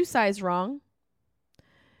my shoe size wrong.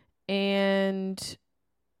 And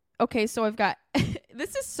okay, so I've got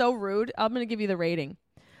this is so rude. I'm going to give you the rating.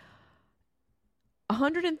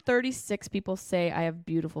 136 people say I have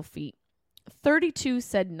beautiful feet. 32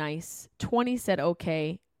 said nice. 20 said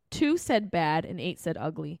okay. 2 said bad, and 8 said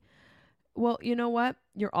ugly. Well, you know what?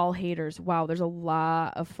 You're all haters. Wow, there's a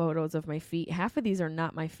lot of photos of my feet. Half of these are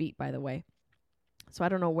not my feet, by the way. So I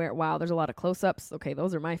don't know where. Wow, there's a lot of close-ups. Okay,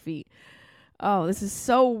 those are my feet. Oh, this is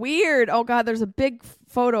so weird. Oh, God, there's a big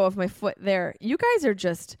photo of my foot there. You guys are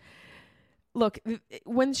just... Look,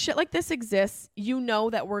 when shit like this exists, you know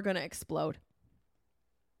that we're going to explode.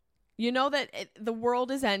 You know that the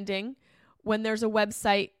world is ending when there's a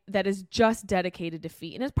website that is just dedicated to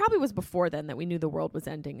feet. And it probably was before then that we knew the world was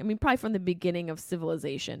ending. I mean, probably from the beginning of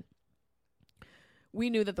civilization. We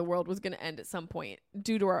knew that the world was going to end at some point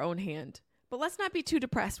due to our own hand. But let's not be too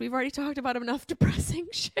depressed. We've already talked about enough depressing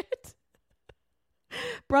shit.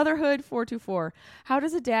 Brotherhood 424. How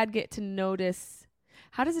does a dad get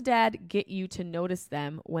you to notice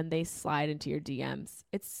them when they slide into your DMs?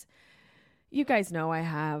 You guys know I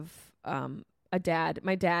have a dad,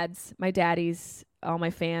 my daddies, all my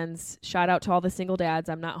fans. Shout out to all the single dads.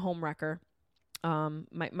 I'm not home wrecker.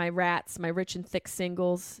 My rats, my rich and thick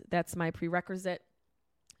singles. That's my prerequisite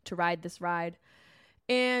to ride this ride.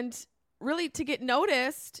 And really to get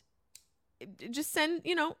noticed, just send,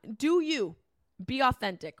 do you. Be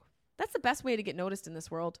authentic. That's the best way to get noticed in this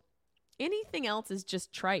world. Anything else is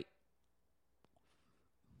just trite.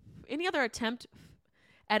 Any other attempt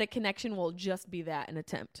at a connection will just be that, an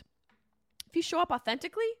attempt. If you show up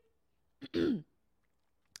authentically, the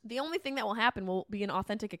only thing that will happen will be an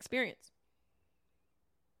authentic experience.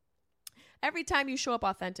 Every time you show up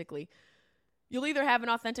authentically, you'll either have an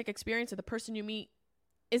authentic experience or the person you meet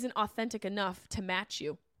isn't authentic enough to match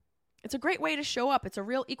you. It's a great way to show up. It's a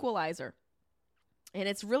real equalizer. And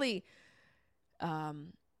it's really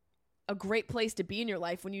a great place to be in your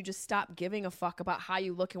life when you just stop giving a fuck about how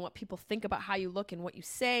you look and what people think about how you look and what you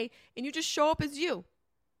say, and you just show up as you.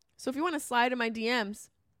 So if you want to slide in my DMs,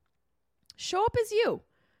 show up as you.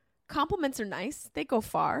 Compliments are nice. They go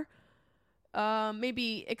far.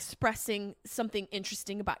 Maybe expressing something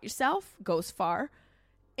interesting about yourself goes far.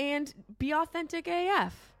 And be authentic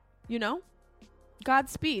AF,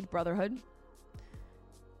 Godspeed, brotherhood.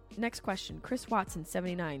 Next question. Chris Watson,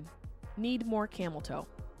 79. Need more camel toe.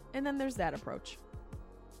 And then there's that approach.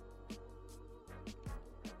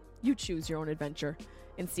 You choose your own adventure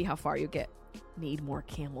and see how far you get. Need more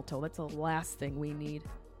camel toe. That's the last thing we need.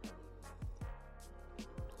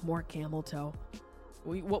 More camel toe.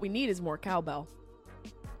 What we need is more cowbell.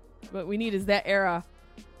 What we need is that era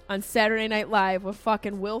on Saturday Night Live with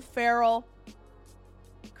fucking Will Ferrell,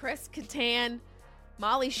 Chris Kattan,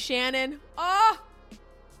 Molly Shannon. Oh!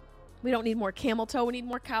 We don't need more camel toe. We need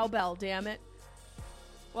more cowbell, damn it.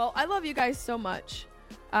 Well, I love you guys so much.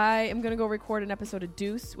 I am going to go record an episode of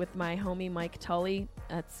Deuce with my homie Mike Tully.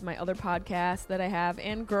 That's my other podcast that I have.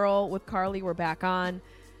 And Girl with Carly, we're back on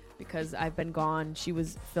because I've been gone. She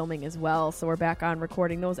was filming as well. So we're back on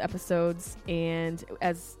recording those episodes. And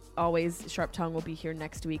as always, Sharp Tongue will be here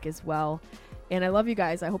next week as well. And I love you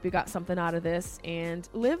guys. I hope you got something out of this. And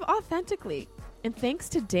live authentically. And thanks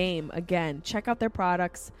to Dame. Again, check out their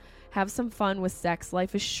products. Have some fun with sex.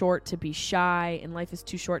 Life is short to be shy, and life is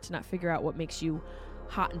too short to not figure out what makes you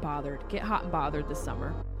hot and bothered. Get hot and bothered this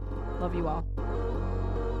summer. Love you all.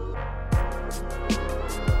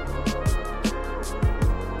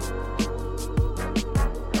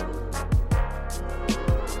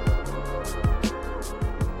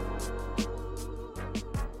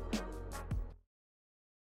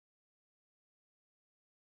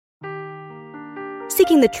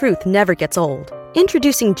 Seeking the truth never gets old.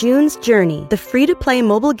 Introducing June's Journey, the free-to-play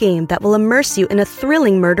mobile game that will immerse you in a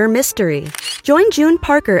thrilling murder mystery. Join June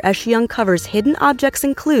Parker as she uncovers hidden objects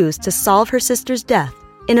and clues to solve her sister's death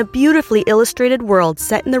in a beautifully illustrated world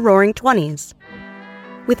set in the Roaring '20s.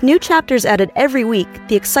 With new chapters added every week,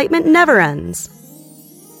 the excitement never ends.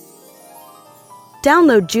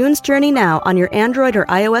 Download June's Journey now on your Android or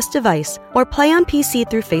iOS device, or play on PC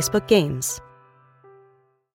through Facebook Games.